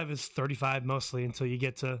Shore Drive is 35 mostly until you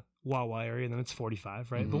get to Wawa area, and then it's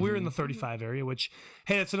 45, right? But we were in the 35 area, which,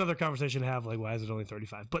 hey, that's another conversation to have. Like, why is it only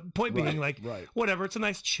 35? But point being, like, right. whatever. It's a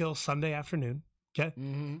nice, chill Sunday afternoon. Okay,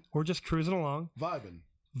 Mm-hmm. we're just cruising along, vibing,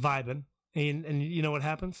 and you know what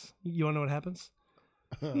happens? You want to know what happens?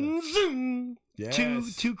 Zoom!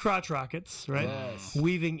 Yes. Two crotch rockets, right? Yes.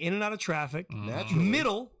 Weaving in and out of traffic. Naturally.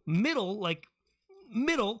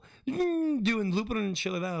 Middle, doing looping and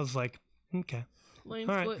shit like that. I was like, okay. Lane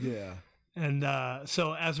All right. split. Yeah. And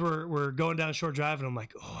so as we're going down Shore Drive, and I'm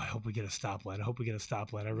like, oh, I hope we get a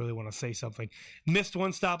stoplight. I really want to say something. Missed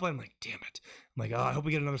one stoplight. I'm like, damn it. I'm like, oh, I hope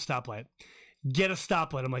we get another stoplight. Get a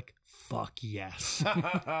stoplight. I'm like, fuck yes.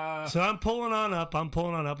 So I'm pulling on up,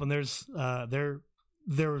 and there's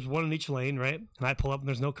there was one in each lane, right? And I pull up, and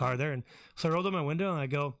there's no car there. And so I rolled up my window, and I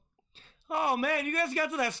go, oh, man, you guys got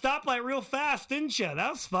to that stoplight real fast, didn't you? That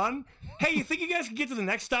was fun. Hey, you think you guys can get to the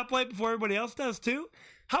next stoplight before everybody else does, too?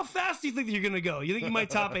 How fast do you think that you're going to go? You think you might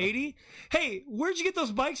top 80? Hey, where'd you get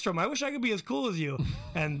those bikes from? I wish I could be as cool as you.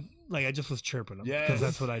 And, like, I just was chirping them because Yes.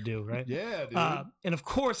 that's what I do, right? Yeah, dude. And, of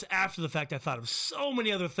course, after the fact, I thought of so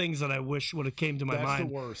many other things that I wish would have came to my That's mind.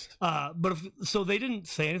 the worst. But so they didn't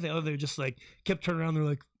say anything other. They just like kept turning around. They're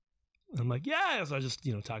like, I'm like, yeah. So I was just,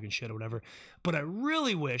 talking shit or whatever. But I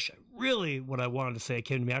really wish, what I wanted to say, it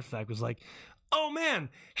came to me after that was like, oh man,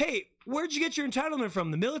 hey, where'd you get your entitlement from?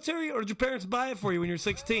 The military, or did your parents buy it for you when you were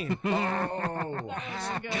 16? Oh, That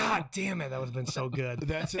was good. God damn it, that would have been so good.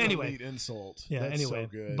 that's an Anyway. elite insult. Yeah. That's anyway, so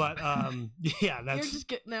good. but yeah, You're that's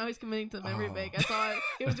just now he's committing to the memory Oh. bank. I saw it.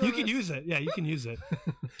 He was doing you can this. use it. Yeah, you can use it.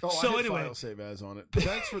 oh, so I hit anyway. file save as on it.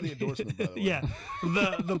 Thanks for the endorsement, by the way. Yeah.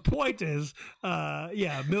 The point is,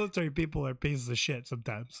 military people are pieces of shit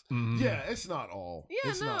sometimes. Yeah, it's not all.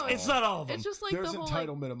 Yeah, it's no. Not all. It's not all of them. It's just like There's the whole like,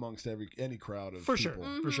 entitlement amongst any crowd of for sure,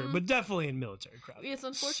 people. for sure, but definitely in military crowds. it's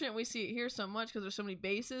unfortunate we see it here so much because there's so many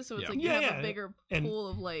bases. So it's Yeah. like you Yeah, have yeah. a bigger And pool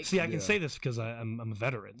of like. See, I can Yeah. say this because I'm a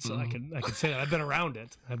veteran, so I can say that I've been around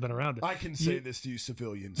it. I can say this to you,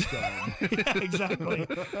 civilians. Scum. Yeah, exactly.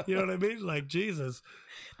 You know what I mean? Like Jesus.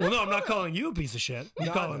 Well, no, I'm not calling you a piece of shit. I'm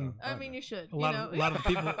No, I calling know. I mean, you should. a lot you of know?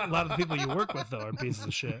 a lot of the people you work with though are pieces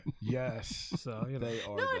of shit. Yes, So they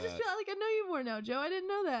are. No, I just that. feel like I know you more now, Joe. I didn't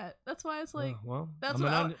know that. That's why it's like. well, That's I'm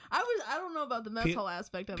what an I don't know about the mess hall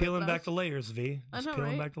aspect of peeling it. but I back the layers, V. I Just know,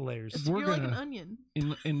 peeling right? back the layers. was- We're You're like an gonna- onion.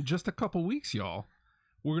 In just a couple weeks, y'all,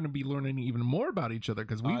 we're going to be learning even more about each other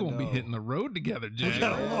because we I won't be know. hitting the road together, We Jay.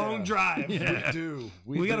 got a long drive. Yeah. We do.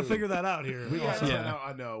 We got to do. figure that out here. We got Also. 10 Yeah. hours.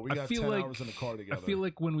 I know. We I got feel 10 like- hours in the car I together. feel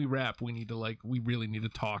like when we rap, we need to we really need to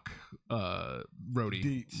talk roadie.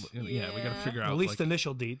 Deets. Yeah, we got to Yeah. figure out At least like,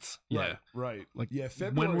 initial deets. yeah, Right. like yeah,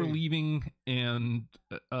 February. when we're leaving and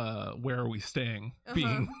where are we staying? Uh-huh.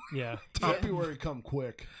 Being Yeah. February come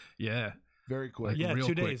quick. yeah, Very quick. Yeah, real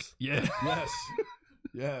 2 quick. days. Yeah, Yes.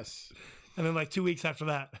 Yes. And then like 2 weeks after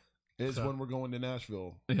that. Is So- when we're going to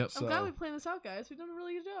Nashville. yep, So, I'm glad we planned this out, guys. We've done a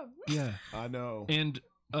really good job. yeah. I know. And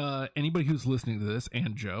anybody who's listening to this,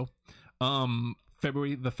 and Joe,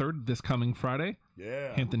 February the 3rd, this coming Friday,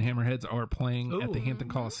 Yeah. Hampton Hammerheads are playing at the Ooh. Hampton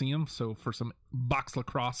Coliseum. So for some box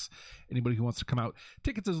lacrosse, anybody who wants to come out,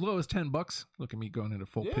 tickets as low as $10. Look at me going into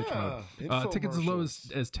full pitch mode. Tickets as low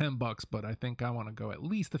as $10, but I think I want to go at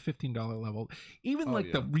least the $15 level. Even Oh,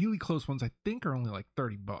 like the yeah. really close ones, I think are only like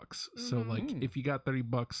 $30. So Mhm. like if you got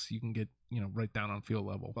 $30, you can get right down on field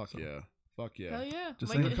level. Fuck So, yeah. Fuck yeah. Hell yeah. Just Might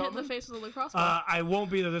saying. get hit in the Coming? face with a lacrosse ball. I won't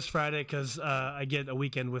be there this Friday because I get a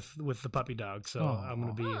weekend with the puppy dog, so Aw. I'm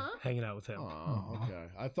going to be Aw. hanging out with him. Oh, okay.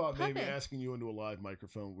 I thought maybe Puppy. asking you into a live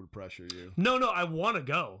microphone would pressure you. No, I want to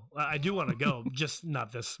go. I do want to go, just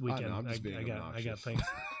not this weekend. I'm just being I got obnoxious. things,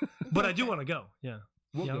 but I do want to go. Yeah,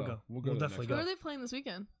 We'll yeah, go. I'll go. We'll go We'll to the definitely next Who go. are they playing this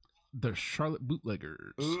weekend? The Charlotte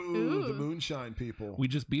Bootleggers. Ooh, the Ooh. moonshine people. We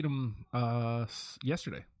just beat them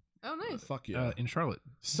yesterday Oh, nice. Fuck yeah. in Charlotte.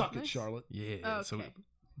 Suck it, Nice. Charlotte. Yeah. Oh, So okay.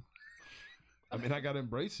 I mean, I got to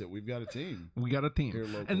embrace it. We've got a team. we got a team. Here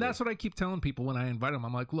locally. And that's what I keep telling people when I invite them.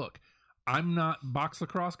 I'm like, look, I'm not box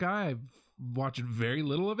lacrosse guy. I've watched very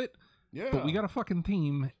little of it, Yeah. but we got a fucking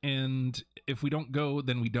team. And if we don't go,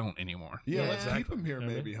 then we don't anymore. Yeah, Yeah. let's keep them here, Yeah,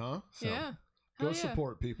 man. maybe, huh? So, Yeah. Go Hell yeah.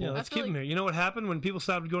 support people. Yeah, let's feel keep them like- here. You know what happened when people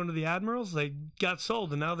stopped going to the Admirals? They got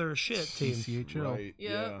sold, and now they're a shit team. CCHL. Right.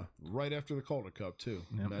 Yep. Yeah. Right after the Calder Cup, too.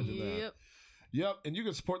 Yep. Imagine that. Yep. Yep, and you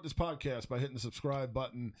can support this podcast by hitting the subscribe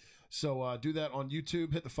button. So do that on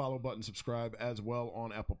YouTube. Hit the follow button, subscribe as well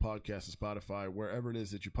on Apple Podcasts and Spotify, wherever it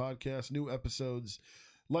is that you podcast. New episodes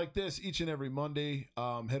like this each and every Monday.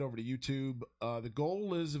 Head over to YouTube. The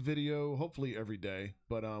goal is a video, hopefully every day,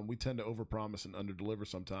 but we tend to overpromise and underdeliver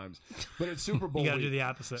sometimes. But it's Super Bowl You got to week. do the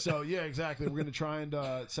opposite. So yeah, exactly. We're going to try and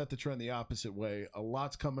set the trend the opposite way. A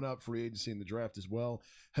lot's coming up, free agency and the draft as well.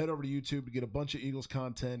 Head over to YouTube to get a bunch of Eagles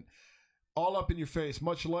content, all up in your face,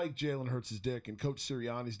 much like Jalen Hurts' dick and Coach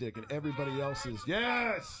Sirianni's dick and everybody else's.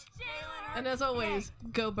 Yes. And as always,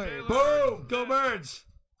 go Birds. Boom. Go Birds!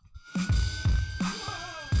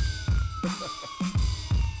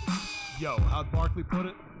 Yo, how'd Barkley put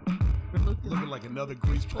it? Looking like another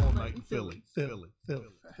grease pole night in Philly. Philly.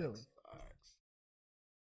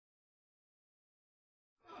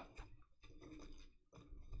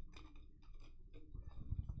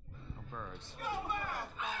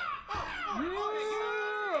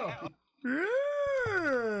 Yeah.